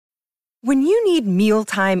When you need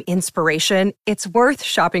mealtime inspiration, it's worth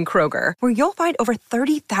shopping Kroger, where you'll find over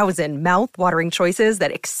 30,000 mouth-watering choices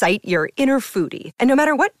that excite your inner foodie. And no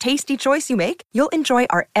matter what tasty choice you make, you'll enjoy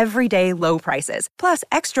our everyday low prices, plus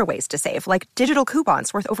extra ways to save, like digital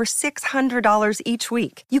coupons worth over $600 each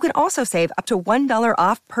week. You can also save up to $1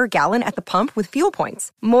 off per gallon at the pump with fuel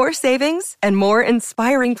points. More savings and more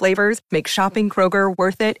inspiring flavors make shopping Kroger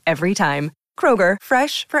worth it every time. Kroger,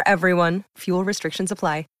 fresh for everyone. Fuel restrictions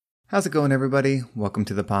apply. How's it going, everybody? Welcome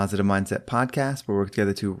to the Positive Mindset Podcast, where we work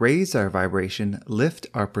together to raise our vibration, lift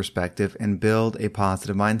our perspective, and build a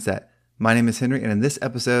positive mindset. My name is Henry, and in this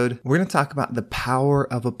episode, we're going to talk about the power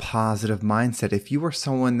of a positive mindset. If you are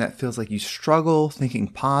someone that feels like you struggle thinking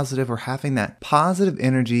positive or having that positive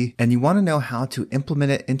energy, and you want to know how to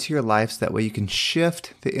implement it into your life so that way you can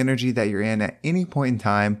shift the energy that you're in at any point in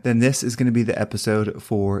time, then this is going to be the episode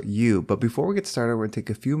for you. But before we get started, we're going to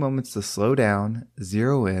take a few moments to slow down,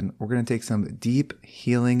 zero in. We're going to take some deep,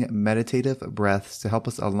 healing, meditative breaths to help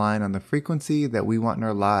us align on the frequency that we want in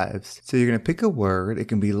our lives. So you're going to pick a word. It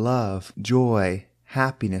can be love, joy,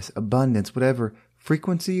 happiness, abundance, whatever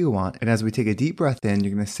frequency you want. And as we take a deep breath in,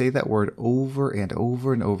 you're going to say that word over and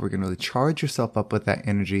over and over. You're going to really charge yourself up with that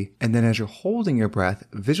energy. And then as you're holding your breath,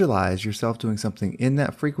 visualize yourself doing something in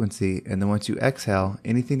that frequency. And then once you exhale,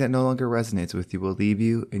 anything that no longer resonates with you will leave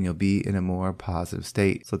you and you'll be in a more positive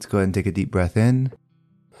state. So let's go ahead and take a deep breath in.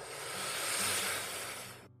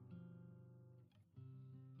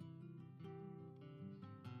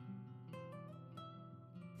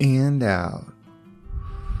 And out.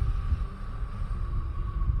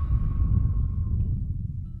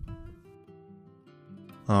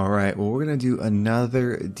 All right, well, we're going to do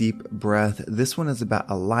another deep breath. This one is about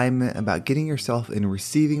alignment, about getting yourself in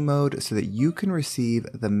receiving mode so that you can receive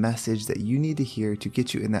the message that you need to hear to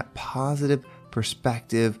get you in that positive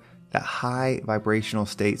perspective, that high vibrational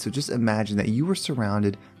state. So just imagine that you were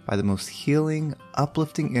surrounded by the most healing,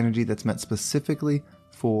 uplifting energy that's meant specifically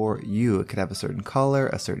for you. It could have a certain color,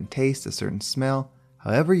 a certain taste, a certain smell,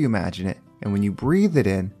 however you imagine it. And when you breathe it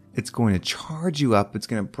in, it's going to charge you up. It's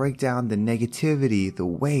going to break down the negativity, the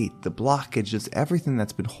weight, the blockage, just everything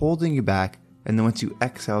that's been holding you back. And then once you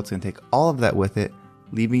exhale, it's going to take all of that with it,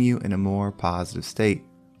 leaving you in a more positive state.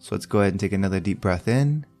 So let's go ahead and take another deep breath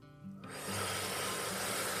in.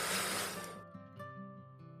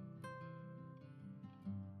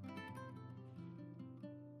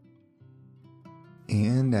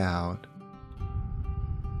 And out.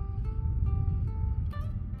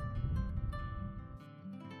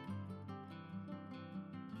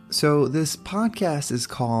 So this podcast is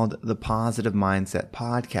called the Positive Mindset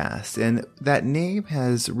Podcast, and that name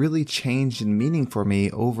has really changed in meaning for me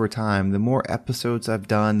over time. The more episodes I've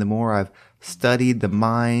done, the more I've studied the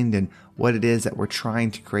mind and what it is that we're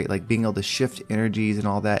trying to create, like being able to shift energies and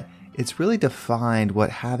all that. It's really defined what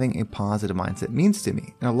having a positive mindset means to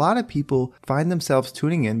me. And a lot of people find themselves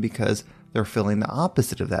tuning in because they're feeling the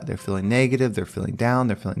opposite of that. They're feeling negative, they're feeling down,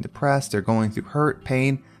 they're feeling depressed, they're going through hurt,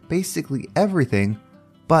 pain, basically everything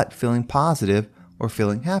but feeling positive or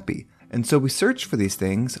feeling happy. And so we search for these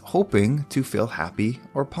things hoping to feel happy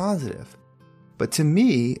or positive. But to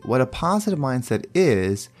me, what a positive mindset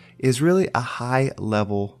is really a high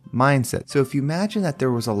level mindset. So if you imagine that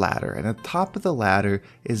there was a ladder and at the top of the ladder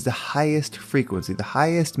is the highest frequency, the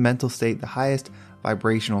highest mental state, the highest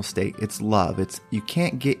vibrational state. It's love. You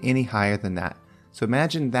can't get any higher than that. So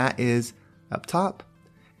imagine that is up top.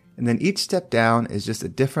 And then each step down is just a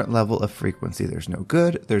different level of frequency. There's no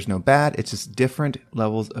good, there's no bad. It's just different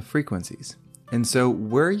levels of frequencies. And so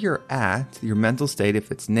where you're at, your mental state,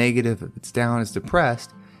 if it's negative, if it's down, it's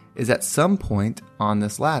depressed, is at some point on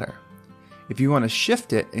this ladder. If you want to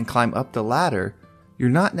shift it and climb up the ladder, you're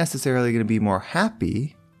not necessarily going to be more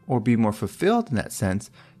happy or be more fulfilled in that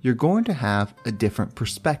sense. You're going to have a different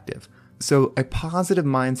perspective. So a positive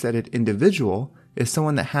mindseted individual is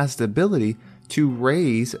someone that has the ability to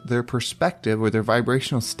raise their perspective or their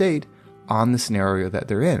vibrational state on the scenario that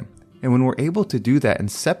they're in. And when we're able to do that and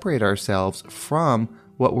separate ourselves from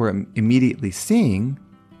what we're immediately seeing,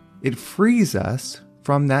 it frees us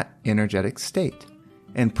from that energetic state.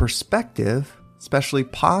 And perspective, especially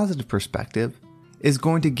positive perspective, is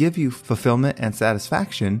going to give you fulfillment and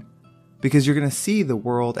satisfaction because you're going to see the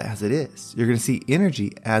world as it is. You're going to see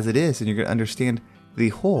energy as it is, and you're going to understand the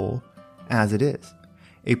whole as it is.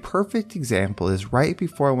 A perfect example is right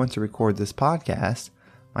before I went to record this podcast,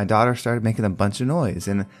 my daughter started making a bunch of noise.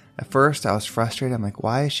 And at first I was frustrated. I'm like,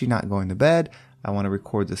 why is she not going to bed? I want to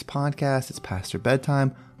record this podcast. It's past her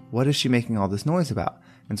bedtime. What is she making all this noise about?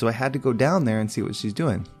 And so I had to go down there and see what she's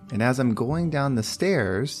doing. And as I'm going down the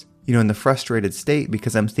stairs, in the frustrated state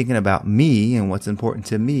because I'm thinking about me and what's important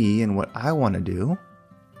to me and what I want to do,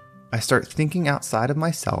 I start thinking outside of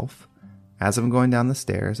myself as I'm going down the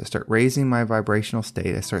stairs. I start raising my vibrational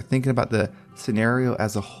state. I start thinking about the scenario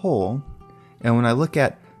as a whole. And when I look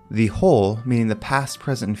at the whole, meaning the past,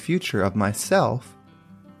 present, and future of myself,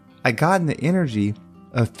 I got in the energy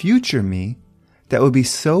of future me that would be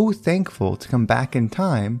so thankful to come back in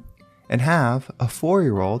time and have a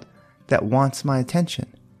 4-year-old that wants my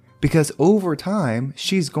attention. Because over time,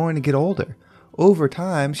 she's going to get older. Over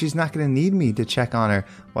time, she's not going to need me to check on her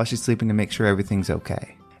while she's sleeping to make sure everything's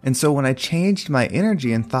okay. And so when I changed my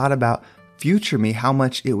energy and thought about future me, how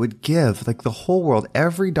much it would give, like the whole world,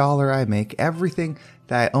 every dollar I make, everything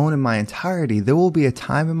that I own in my entirety, there will be a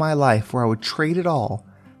time in my life where I would trade it all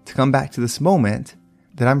to come back to this moment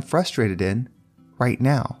that I'm frustrated in right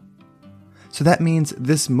now. So that means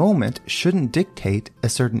this moment shouldn't dictate a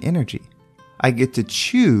certain energy. I get to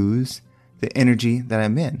choose the energy that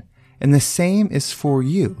I'm in. And the same is for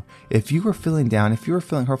you. If you are feeling down, if you are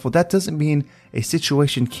feeling hurtful, that doesn't mean a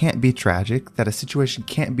situation can't be tragic, that a situation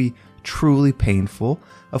can't be truly painful.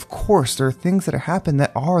 Of course, there are things that happen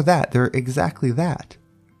that are that. They're exactly that.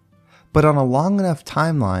 But on a long enough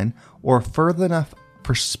timeline or further enough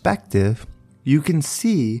perspective, you can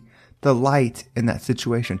see the light in that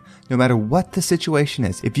situation. No matter what the situation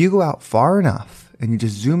is, if you go out far enough and you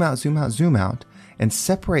just zoom out, and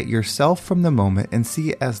separate yourself from the moment and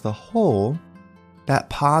see it as the whole,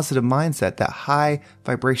 that positive mindset, that high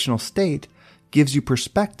vibrational state gives you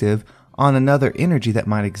perspective on another energy that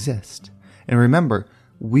might exist. And remember,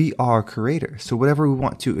 we are creators. So whatever we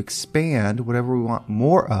want to expand, whatever we want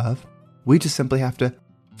more of, we just simply have to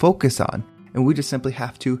focus on, and we just simply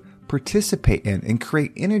have to participate in and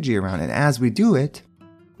create energy around. And as we do it,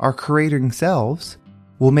 our creating selves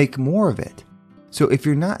will make more of it. So if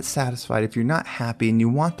you're not satisfied, if you're not happy, and you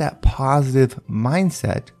want that positive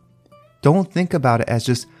mindset, don't think about it as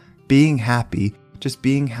just being happy, just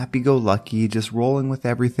being happy-go-lucky, just rolling with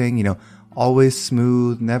everything, always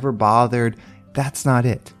smooth, never bothered. That's not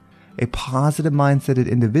it. A positive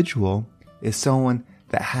mindseted individual is someone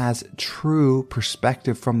that has true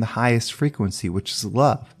perspective from the highest frequency, which is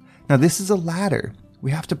love. Now, this is a ladder. We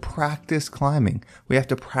have to practice climbing. We have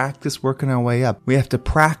to practice working our way up. We have to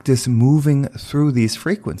practice moving through these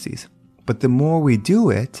frequencies. But the more we do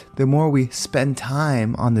it, the more we spend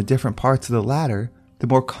time on the different parts of the ladder, the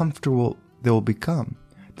more comfortable they will become.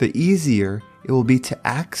 The easier it will be to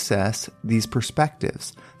access these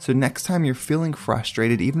perspectives. So next time you're feeling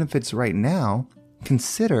frustrated, even if it's right now,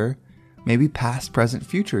 consider maybe past, present,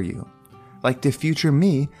 future you. Like the future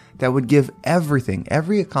me that would give everything,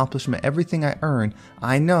 every accomplishment, everything I earn.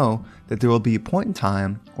 I know that there will be a point in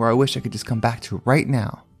time where I wish I could just come back to right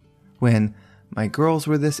now. When my girls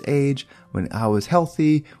were this age, when I was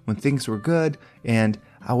healthy, when things were good, and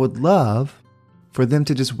I would love for them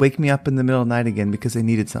to just wake me up in the middle of the night again because they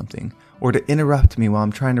needed something, or to interrupt me while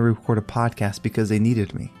I'm trying to record a podcast because they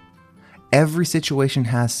needed me. Every situation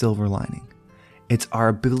has silver lining. It's our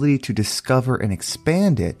ability to discover and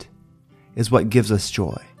expand it is what gives us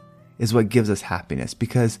joy, is what gives us happiness.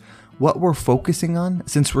 Because what we're focusing on,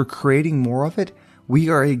 since we're creating more of it, we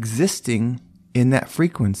are existing in that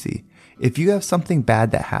frequency. If you have something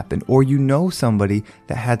bad that happened, or you know somebody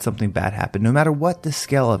that had something bad happen, no matter what the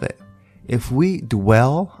scale of it, if we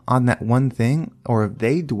dwell on that one thing, or if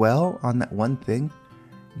they dwell on that one thing,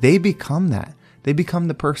 they become that. They become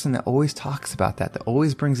the person that always talks about that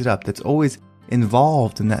always brings it up, that's always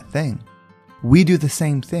involved in that thing. We do the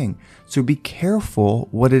same thing. So be careful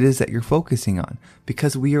what it is that you're focusing on,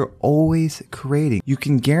 because we are always creating. You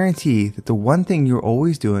can guarantee that the one thing you're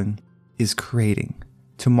always doing is creating.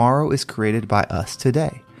 Tomorrow is created by us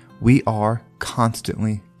today. We are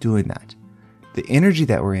constantly doing that. The energy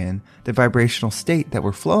that we're in, the vibrational state that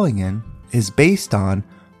we're flowing in, is based on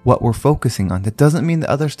what we're focusing on. That doesn't mean the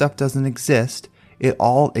other stuff doesn't exist. It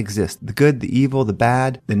all exists. The good, the evil, the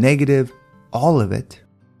bad, the negative, all of it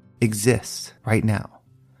exists right now.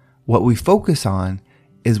 What we focus on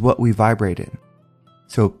is what we vibrate in.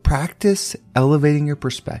 So practice elevating your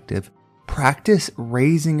perspective. Practice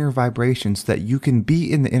raising your vibration so that you can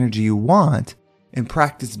be in the energy you want, and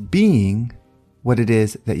practice being what it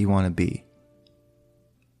is that you want to be.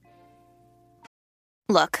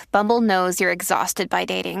 Look, Bumble knows you're exhausted by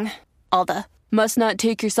dating. All the must not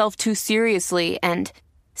take yourself too seriously and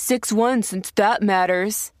 6'1" since that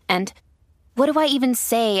matters. And what do I even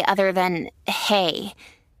say other than, hey?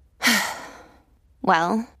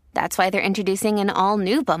 Well, that's why they're introducing an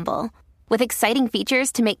all-new Bumble, with exciting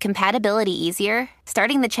features to make compatibility easier,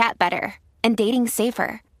 starting the chat better, and dating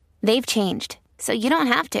safer. They've changed, so you don't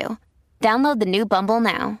have to. Download the new Bumble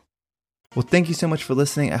now. Well, thank you so much for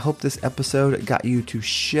listening. I hope this episode got you to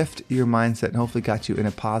shift your mindset and hopefully got you in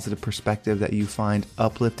a positive perspective that you find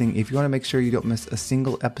uplifting. If you want to make sure you don't miss a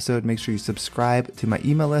single episode, make sure you subscribe to my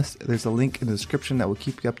email list. There's a link in the description that will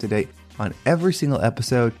keep you up to date on every single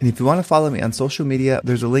episode. And if you want to follow me on social media,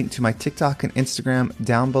 there's a link to my TikTok and Instagram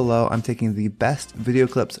down below. I'm taking the best video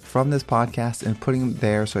clips from this podcast and putting them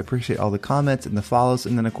there. So I appreciate all the comments and the follows.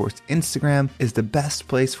 And then of course, Instagram is the best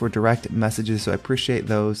place for direct messages. So I appreciate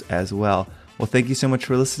those as well. Well, thank you so much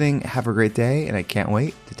for listening. Have a great day, and I can't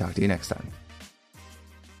wait to talk to you next time.